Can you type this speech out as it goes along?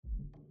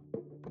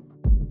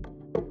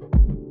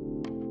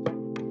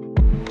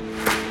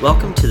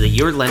Welcome to the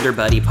Your Lender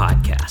Buddy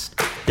podcast.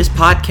 This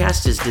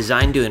podcast is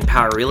designed to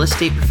empower real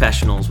estate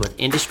professionals with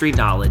industry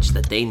knowledge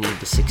that they need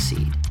to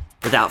succeed.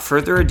 Without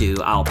further ado,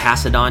 I'll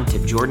pass it on to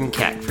Jordan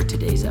Keck for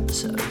today's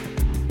episode.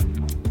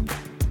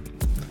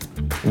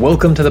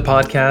 Welcome to the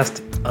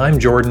podcast. I'm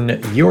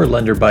Jordan, your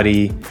lender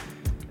buddy.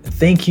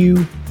 Thank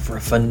you for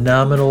a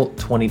phenomenal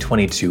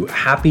 2022.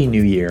 Happy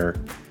New Year.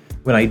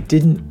 When I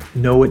didn't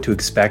know what to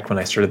expect when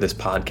I started this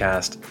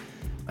podcast,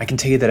 I can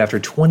tell you that after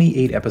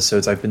 28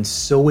 episodes, I've been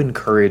so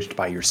encouraged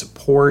by your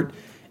support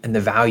and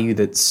the value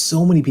that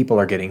so many people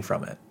are getting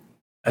from it.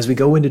 As we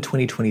go into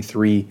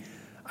 2023,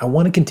 I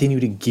want to continue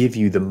to give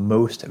you the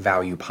most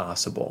value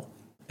possible.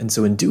 And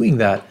so in doing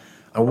that,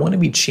 I want to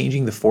be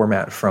changing the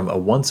format from a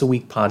once a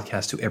week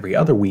podcast to every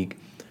other week,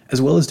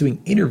 as well as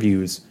doing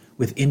interviews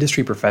with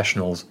industry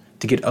professionals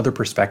to get other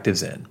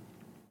perspectives in.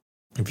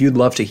 If you'd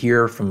love to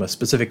hear from a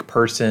specific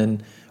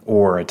person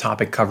or a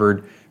topic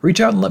covered, reach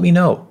out and let me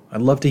know.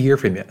 I'd love to hear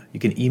from you. You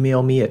can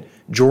email me at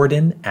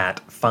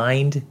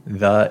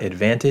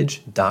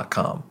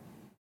jordan@findtheadvantage.com.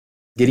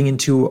 Getting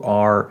into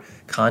our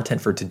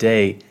content for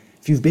today,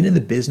 if you've been in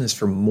the business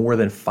for more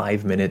than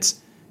 5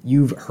 minutes,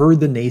 you've heard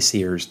the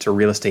naysayers to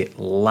real estate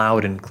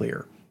loud and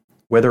clear.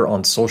 Whether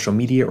on social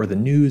media or the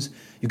news,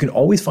 you can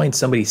always find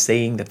somebody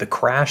saying that the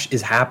crash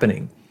is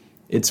happening.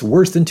 It's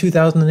worse than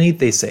 2008,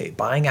 they say.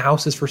 Buying a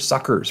house is for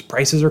suckers.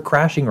 Prices are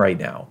crashing right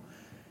now.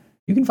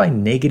 You can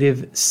find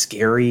negative,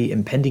 scary,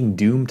 impending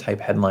doom type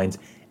headlines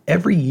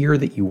every year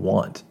that you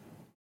want.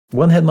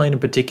 One headline in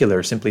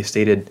particular simply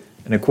stated,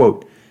 and I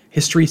quote,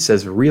 "History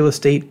says real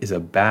estate is a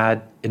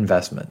bad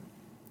investment."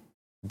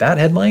 That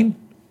headline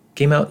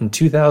came out in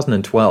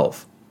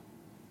 2012.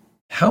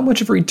 How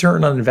much of a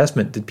return on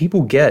investment did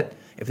people get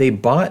if they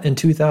bought in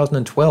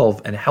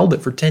 2012 and held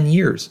it for 10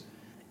 years?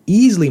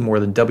 Easily more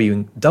than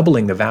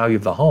doubling the value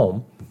of the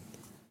home.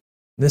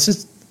 This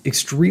is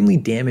extremely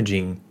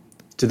damaging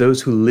to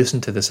those who listen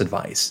to this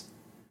advice.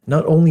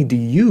 Not only do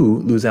you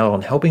lose out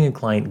on helping a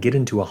client get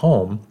into a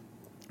home,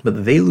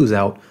 but they lose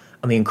out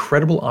on the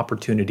incredible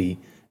opportunity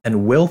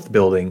and wealth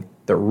building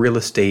that real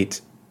estate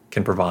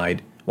can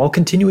provide while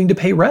continuing to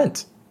pay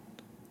rent.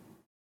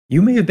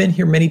 You may have been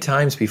here many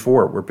times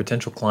before where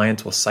potential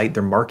clients will cite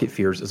their market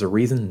fears as a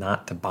reason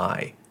not to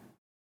buy.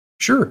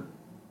 Sure,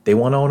 they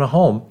want to own a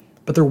home,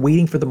 but they're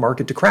waiting for the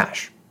market to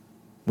crash.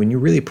 When you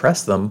really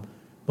press them,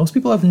 most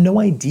people have no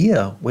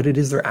idea what it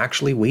is they're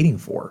actually waiting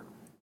for.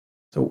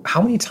 So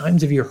how many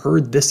times have you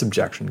heard this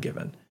objection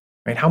given?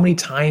 Right? How many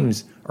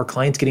times are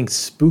clients getting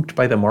spooked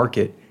by the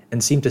market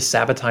and seem to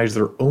sabotage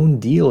their own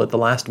deal at the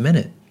last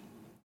minute?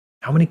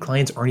 How many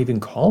clients aren't even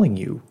calling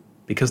you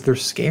because they're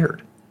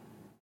scared?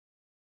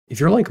 If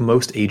you're like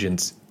most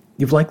agents,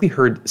 you've likely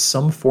heard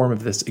some form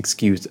of this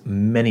excuse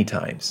many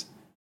times.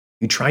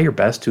 You try your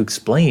best to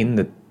explain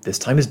that this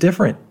time is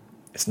different.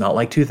 It's not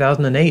like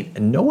 2008,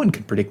 and no one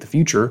can predict the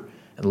future,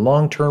 and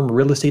long-term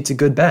real estate's a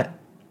good bet.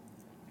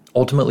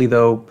 Ultimately,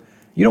 though,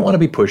 you don't want to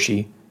be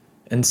pushy,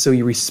 and so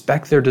you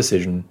respect their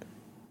decision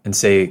and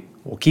say,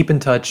 we'll keep in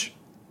touch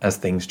as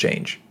things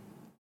change.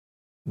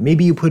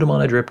 Maybe you put them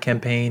on a drip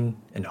campaign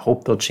and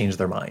hope they'll change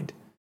their mind.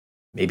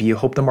 Maybe you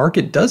hope the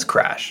market does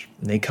crash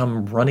and they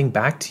come running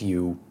back to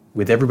you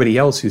with everybody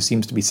else who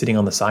seems to be sitting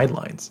on the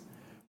sidelines.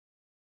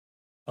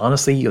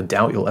 Honestly, you'll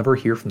doubt you'll ever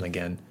hear from them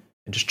again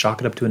and just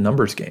chalk it up to a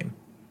numbers game.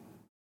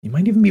 You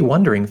might even be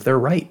wondering if they're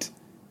right.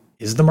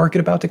 Is the market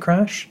about to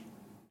crash?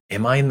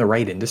 Am I in the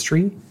right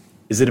industry?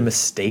 Is it a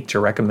mistake to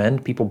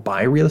recommend people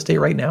buy real estate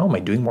right now? Am I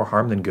doing more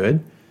harm than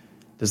good?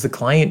 Does the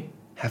client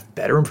have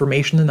better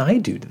information than I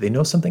do? Do they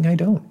know something I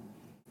don't?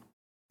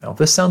 Now, if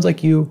this sounds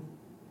like you're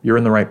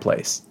in the right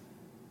place.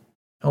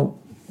 Now,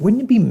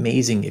 wouldn't it be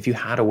amazing if you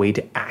had a way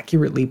to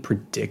accurately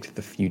predict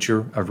the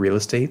future of real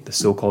estate, the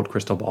so-called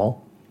crystal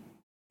ball?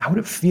 How would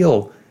it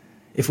feel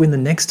if when the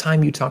next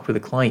time you talked with a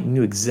client, you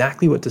knew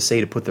exactly what to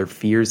say to put their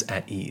fears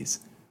at ease?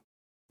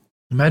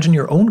 Imagine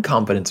your own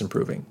confidence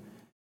improving,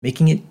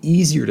 making it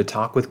easier to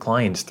talk with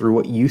clients through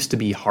what used to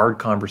be hard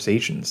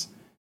conversations.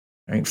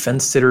 Right?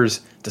 Fence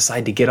sitters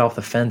decide to get off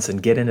the fence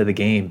and get into the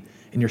game,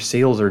 and your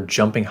sales are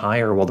jumping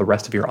higher while the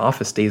rest of your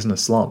office stays in a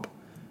slump.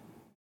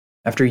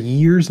 After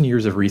years and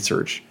years of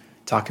research,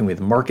 talking with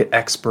market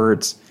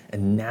experts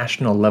and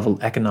national level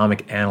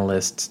economic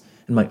analysts,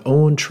 and my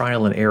own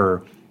trial and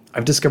error,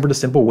 I've discovered a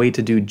simple way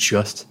to do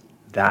just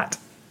that.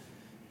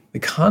 The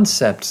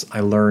concepts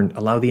I learned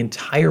allow the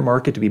entire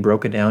market to be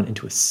broken down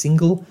into a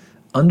single,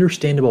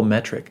 understandable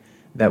metric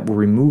that will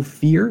remove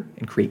fear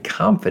and create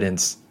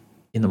confidence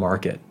in the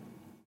market.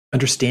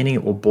 Understanding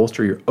it will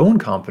bolster your own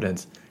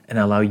confidence and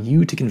allow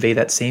you to convey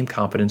that same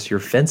confidence to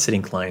your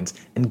fence-sitting clients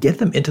and get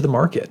them into the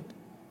market.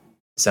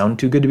 Sound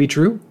too good to be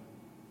true?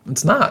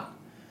 It's not.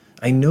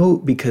 I know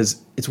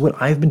because it's what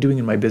I've been doing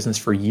in my business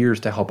for years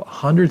to help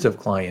hundreds of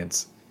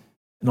clients.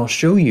 And I'll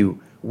show you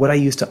what I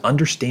use to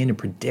understand and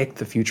predict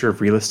the future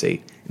of real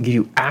estate and give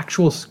you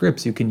actual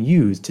scripts you can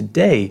use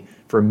today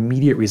for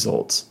immediate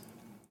results.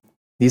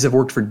 These have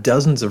worked for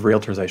dozens of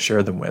realtors I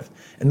share them with,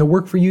 and they'll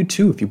work for you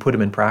too if you put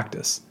them in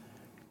practice.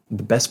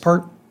 The best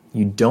part?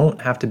 You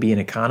don't have to be an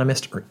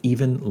economist or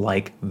even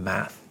like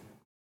math.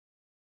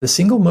 The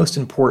single most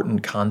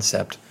important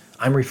concept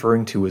I'm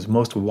referring to was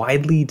most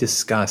widely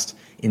discussed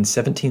in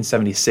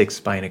 1776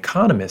 by an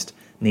economist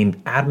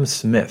named Adam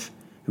Smith,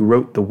 who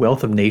wrote The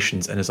Wealth of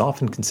Nations and is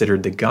often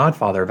considered the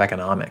godfather of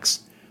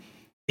economics.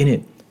 In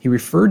it, he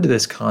referred to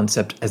this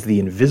concept as the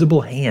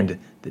invisible hand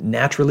that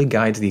naturally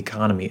guides the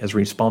economy as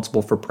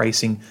responsible for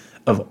pricing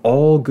of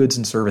all goods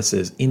and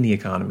services in the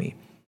economy.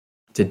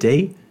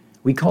 Today,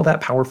 we call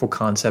that powerful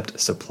concept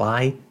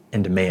supply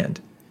and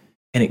demand,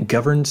 and it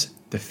governs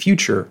the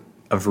future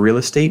of real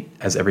estate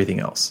as everything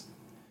else.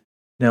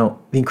 Now,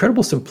 the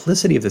incredible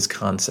simplicity of this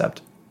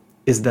concept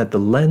is that the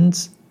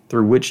lens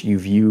through which you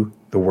view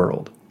the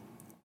world.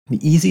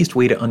 The easiest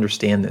way to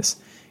understand this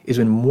is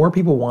when more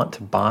people want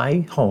to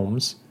buy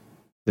homes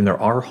than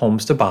there are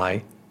homes to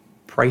buy,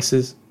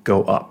 prices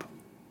go up.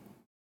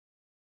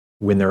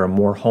 When there are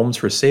more homes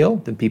for sale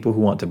than people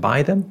who want to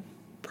buy them,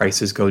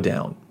 prices go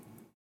down.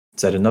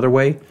 Said another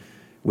way,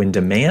 when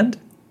demand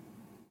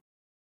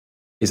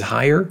is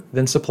higher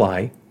than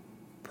supply,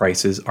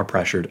 prices are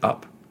pressured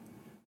up.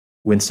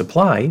 When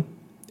supply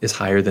is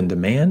higher than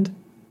demand,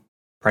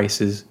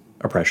 prices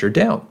are pressured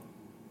down.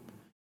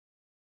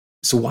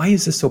 So why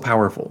is this so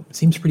powerful? It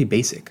seems pretty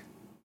basic.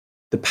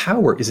 The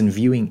power is in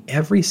viewing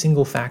every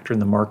single factor in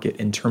the market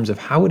in terms of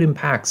how it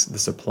impacts the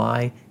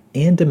supply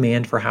and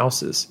demand for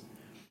houses.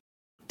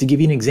 To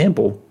give you an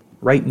example,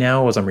 right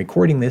now as I'm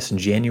recording this in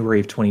January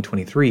of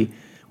 2023,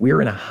 we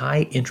are in a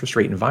high interest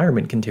rate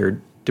environment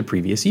compared to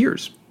previous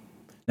years.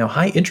 Now,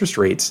 high interest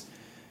rates,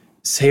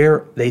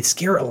 they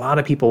scare a lot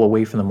of people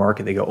away from the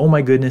market. They go, oh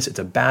my goodness, it's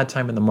a bad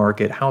time in the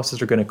market.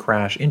 Houses are going to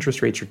crash.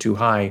 Interest rates are too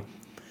high.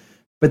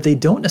 But they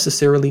don't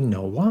necessarily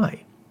know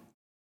why.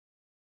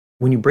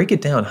 When you break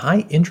it down,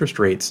 high interest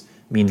rates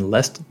mean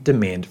less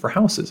demand for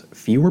houses.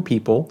 Fewer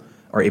people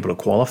are able to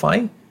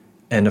qualify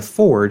and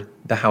afford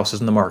the houses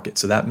in the market.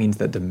 So that means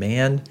that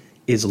demand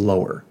is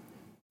lower.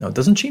 Now, it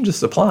doesn't change the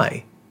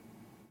supply.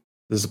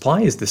 The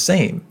supply is the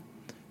same.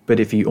 But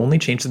if you only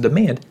change the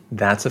demand,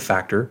 that's a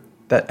factor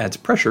that adds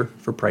pressure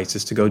for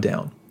prices to go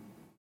down.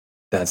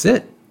 That's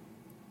it.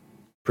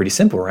 Pretty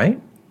simple, right?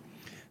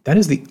 That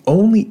is the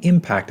only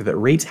impact that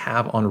rates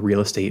have on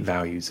real estate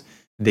values.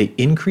 They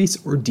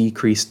increase or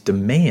decrease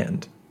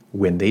demand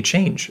when they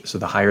change. So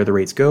the higher the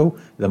rates go,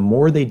 the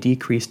more they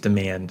decrease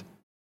demand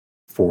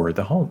for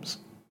the homes.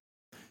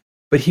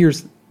 But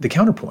here's the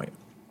counterpoint.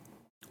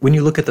 When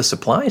you look at the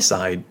supply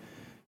side,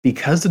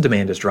 because the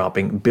demand is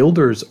dropping,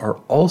 builders are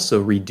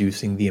also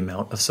reducing the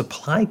amount of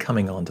supply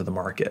coming onto the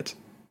market.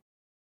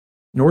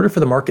 In order for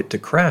the market to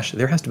crash,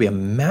 there has to be a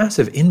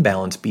massive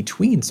imbalance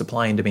between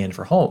supply and demand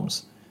for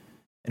homes.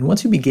 And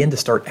once you begin to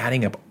start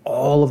adding up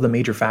all of the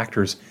major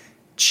factors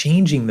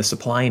changing the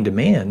supply and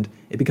demand,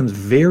 it becomes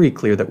very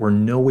clear that we're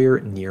nowhere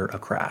near a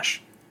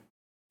crash.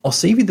 I'll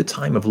save you the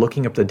time of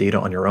looking up the data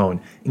on your own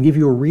and give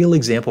you a real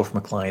example from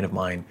a client of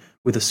mine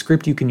with a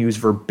script you can use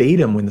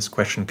verbatim when this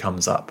question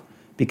comes up,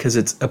 because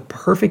it's a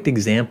perfect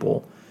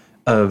example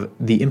of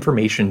the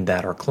information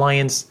that our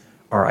clients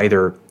are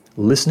either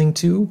listening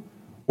to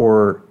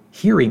or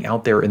hearing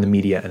out there in the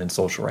media and in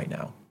social right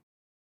now.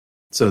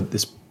 So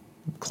this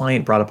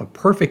client brought up a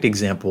perfect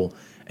example,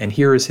 and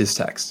here is his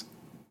text.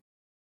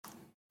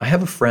 I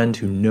have a friend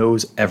who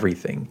knows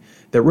everything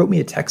that wrote me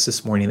a text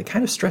this morning that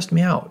kind of stressed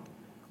me out.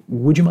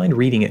 Would you mind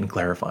reading it and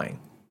clarifying?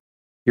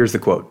 Here's the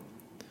quote.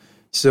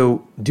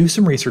 So do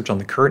some research on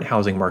the current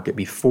housing market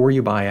before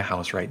you buy a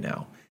house right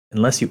now.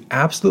 Unless you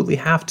absolutely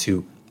have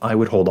to, I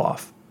would hold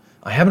off.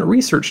 I haven't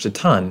researched a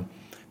ton,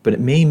 but it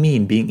may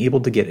mean being able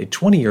to get a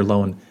 20-year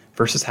loan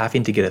versus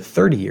having to get a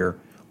 30-year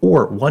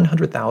or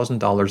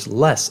 $100,000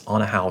 less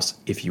on a house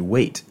if you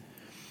wait.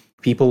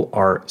 People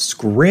are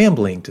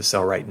scrambling to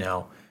sell right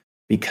now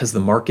because the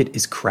market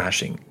is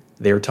crashing.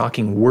 They're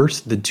talking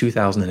worse than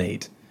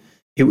 2008.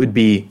 It would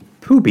be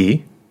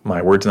poopy,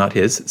 my words not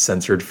his,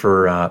 censored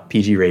for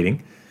PG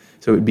rating.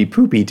 So it would be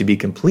poopy to be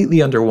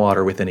completely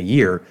underwater within a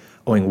year,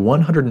 owing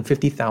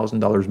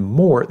 $150,000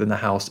 more than the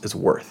house is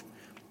worth.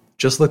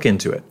 Just look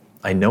into it.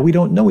 I know we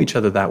don't know each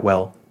other that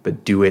well,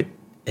 but do it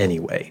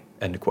anyway.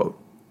 End quote.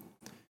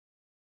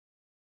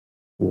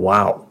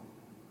 Wow.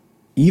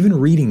 Even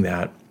reading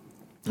that,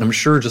 I'm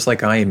sure just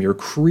like I am, you're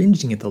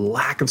cringing at the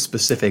lack of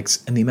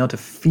specifics and the amount of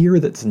fear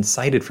that's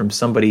incited from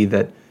somebody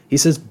that he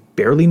says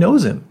barely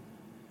knows him.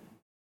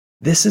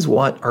 This is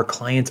what our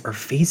clients are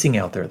facing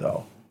out there,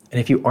 though. And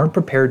if you aren't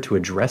prepared to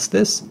address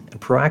this and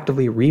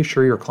proactively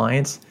reassure your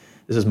clients,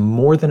 this is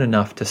more than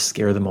enough to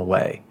scare them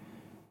away.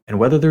 And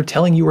whether they're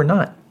telling you or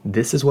not,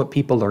 this is what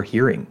people are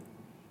hearing.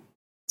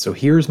 So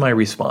here's my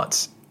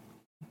response.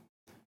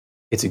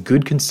 It's a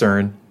good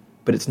concern,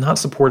 but it's not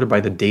supported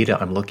by the data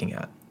I'm looking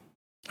at.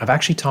 I've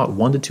actually taught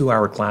 1 to 2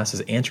 hour classes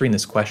answering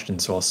this question,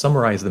 so I'll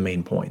summarize the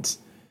main points.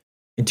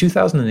 In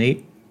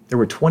 2008, there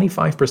were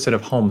 25%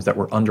 of homes that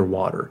were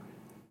underwater.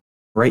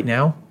 Right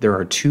now, there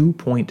are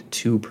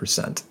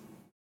 2.2%.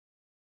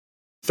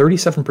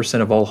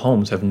 37% of all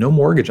homes have no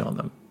mortgage on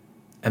them,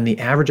 and the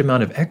average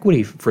amount of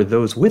equity for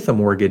those with a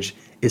mortgage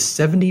is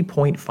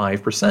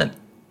 70.5%.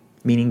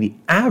 meaning the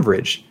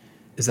average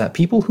is that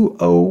people who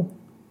own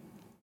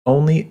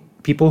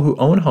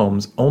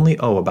homes only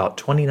owe about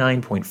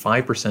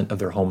 29.5% of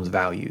their home's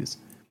values.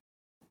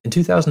 In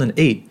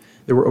 2008,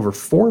 there were over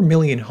 4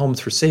 million homes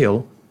for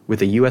sale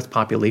with a U.S.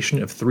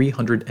 population of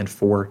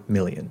 304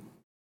 million.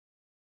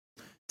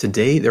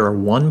 Today, there are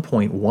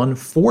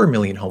 1.14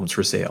 million homes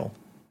for sale,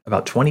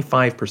 about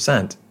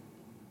 25%,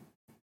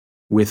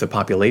 with a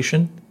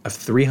population of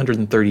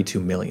 332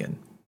 million.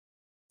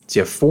 So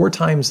you have 4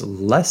 times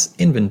less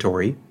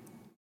inventory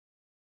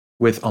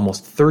with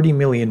almost 30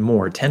 million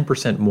more,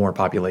 10% more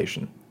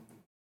population.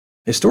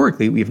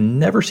 Historically, we've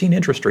never seen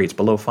interest rates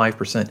below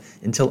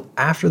 5% until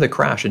after the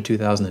crash in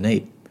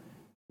 2008.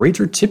 Rates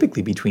are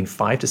typically between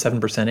 5 to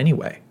 7%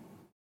 anyway.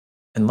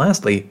 And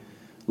lastly,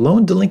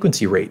 loan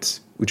delinquency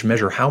rates, which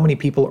measure how many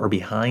people are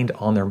behind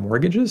on their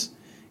mortgages,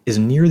 is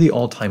near the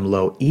all-time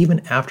low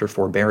even after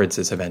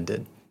forbearances have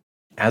ended.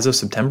 As of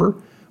September,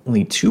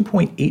 only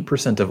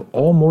 2.8% of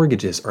all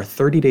mortgages are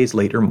 30 days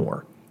late or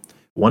more.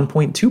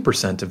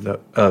 1.2%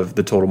 of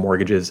the total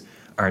mortgages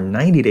are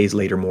 90 days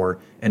late or more,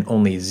 and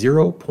only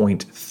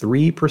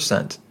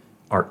 0.3%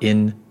 are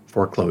in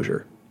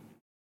foreclosure.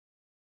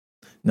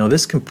 Now,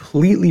 this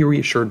completely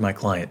reassured my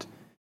client,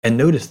 and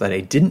notice that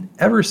I didn't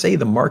ever say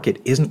the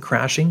market isn't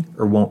crashing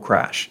or won't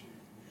crash.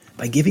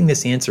 By giving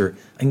this answer,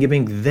 I'm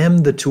giving them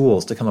the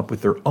tools to come up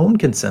with their own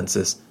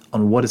consensus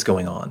on what is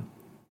going on.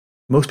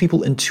 Most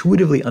people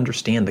intuitively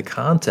understand the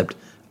concept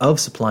of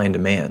supply and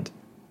demand.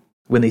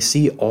 When they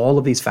see all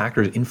of these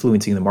factors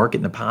influencing the market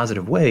in a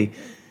positive way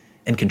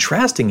and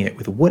contrasting it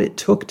with what it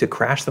took to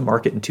crash the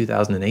market in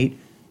 2008,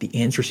 the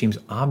answer seems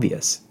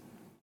obvious.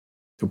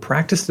 So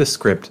practice this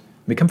script,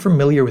 become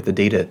familiar with the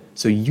data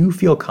so you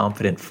feel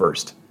confident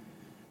first.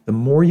 The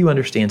more you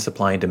understand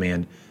supply and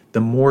demand,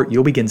 the more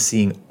you'll begin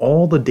seeing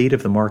all the data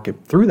of the market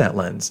through that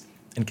lens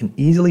and can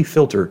easily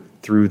filter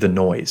through the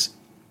noise.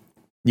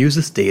 Use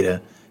this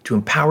data to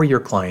empower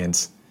your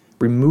clients,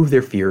 remove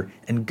their fear,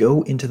 and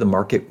go into the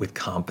market with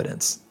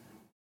confidence.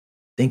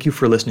 Thank you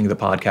for listening to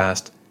the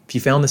podcast. If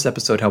you found this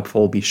episode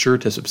helpful, be sure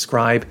to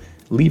subscribe,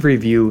 leave a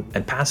review,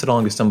 and pass it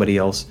on to somebody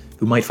else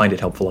who might find it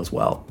helpful as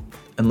well.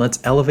 And let's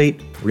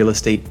elevate real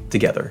estate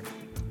together.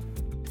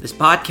 This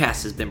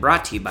podcast has been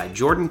brought to you by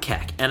Jordan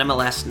Keck,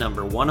 NMLS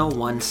number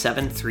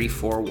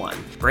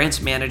 1017341,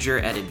 branch manager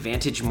at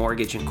Advantage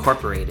Mortgage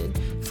Incorporated,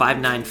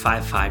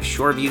 5955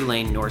 Shoreview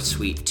Lane North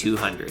Suite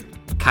 200,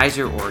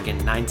 Kaiser, Oregon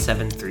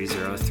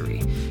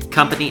 97303.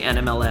 Company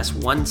NMLS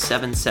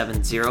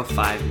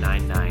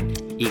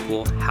 1770599,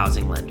 equal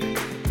housing lender.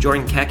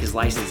 Jordan Keck is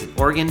licensed in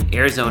Oregon,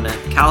 Arizona,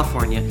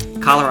 California,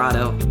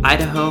 Colorado,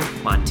 Idaho,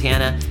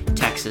 Montana,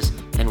 Texas,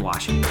 and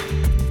Washington.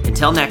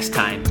 Until next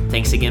time,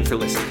 thanks again for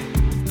listening.